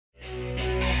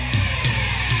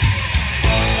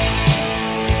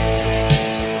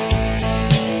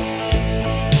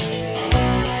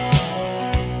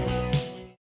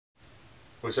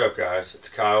What's up, guys? It's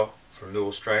Kyle from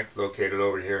Newell Strength, located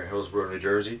over here in Hillsborough, New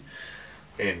Jersey.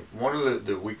 And one of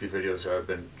the weekly videos that I've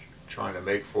been trying to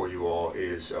make for you all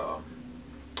is, on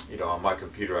my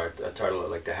computer, I title it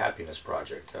like the Happiness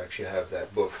Project. I actually have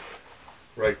that book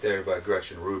right there by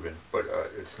Gretchen Rubin, but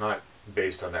it's not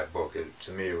based on that book.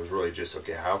 To me, it was really just,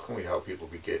 okay, how can we help people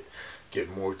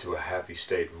get more to a happy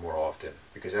state more often?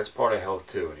 Because that's part of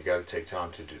health too, and you got to take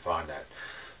time to define that.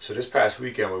 So this past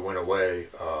weekend we went away,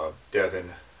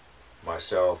 Devin,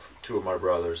 myself, two of my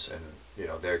brothers, and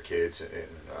their kids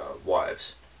and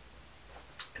wives.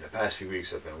 In the past few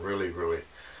weeks I've been really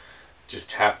just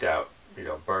tapped out,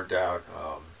 burnt out.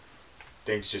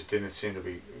 Things just didn't seem to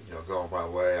be going my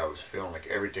way. I was feeling like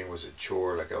everything was a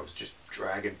chore, like I was just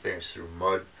dragging things through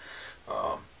mud.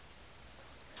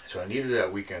 So I needed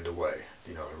that weekend away,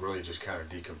 to really just kind of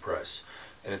decompress.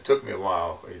 And it took me a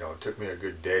while, it took me a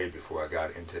good day before I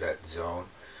got into that zone.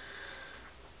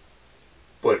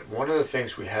 But one of the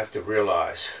things we have to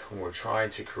realize when we're trying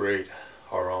to create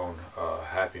our own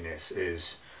happiness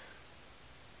is,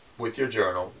 with your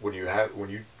journal, when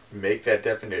you make that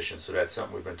definition, so that's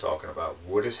something we've been talking about.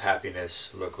 What does happiness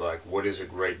look like? What does a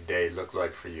great day look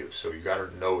like for you? So you got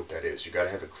to know what that is. You got to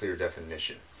have a clear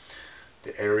definition.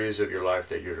 The areas of your life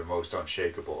that you're the most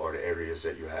unshakable are the areas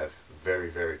that you have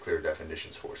very clear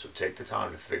definitions for. So take the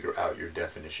time to figure out your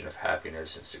definition of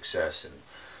happiness and success and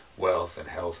wealth and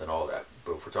health and all that.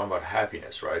 But if we're talking about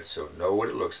happiness, right? So know what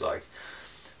it looks like.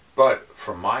 But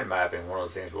from mind mapping, one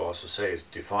of the things we'll also say is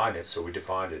define it. So we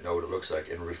defined it, know what it looks like,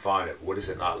 and refine it. What does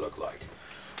it not look like?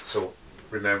 So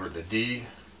remember the D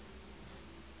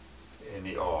and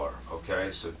the R,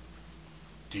 okay? So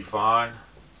define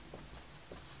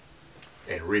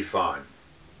and refine.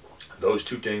 Those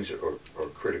two things are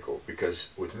critical, because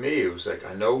with me it was like,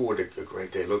 I know what a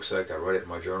great day looks like. I write it in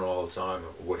my journal all the time,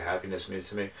 what happiness means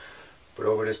to me. But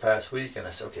over this past week, and I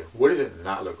said, okay, what does it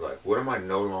not look like? What am I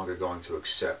no longer going to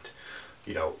accept,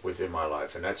 within my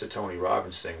life? And that's a Tony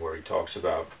Robbins thing, where he talks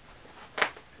about,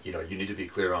 you need to be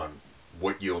clear on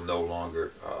what you'll no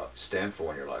longer stand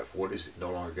for in your life. What is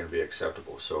no longer going to be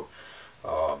acceptable? So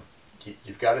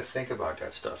you've got to think about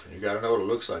that stuff, and you got to know what it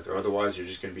looks like, or otherwise you're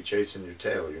just going to be chasing your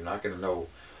tail. You're not going to know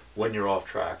when you're off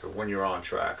track or when you're on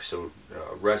track. So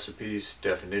recipes,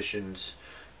 definitions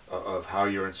of how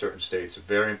you're in certain states are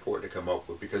very important to come up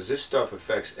with, because this stuff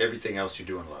affects everything else you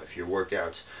do in life. Your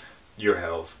workouts, your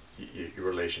health, your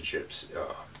relationships.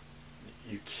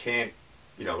 You can't,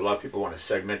 a lot of people want to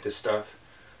segment this stuff.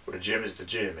 Well, the gym is the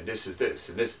gym, and this is this,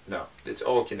 and this. No, it's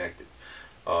all connected.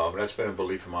 That's been a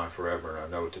belief of mine forever, and I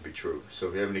know it to be true. So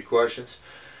if you have any questions,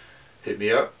 hit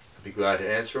me up. I'll be glad to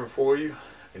answer them for you.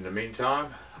 In the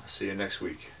meantime, I'll see you next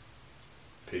week.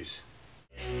 Peace.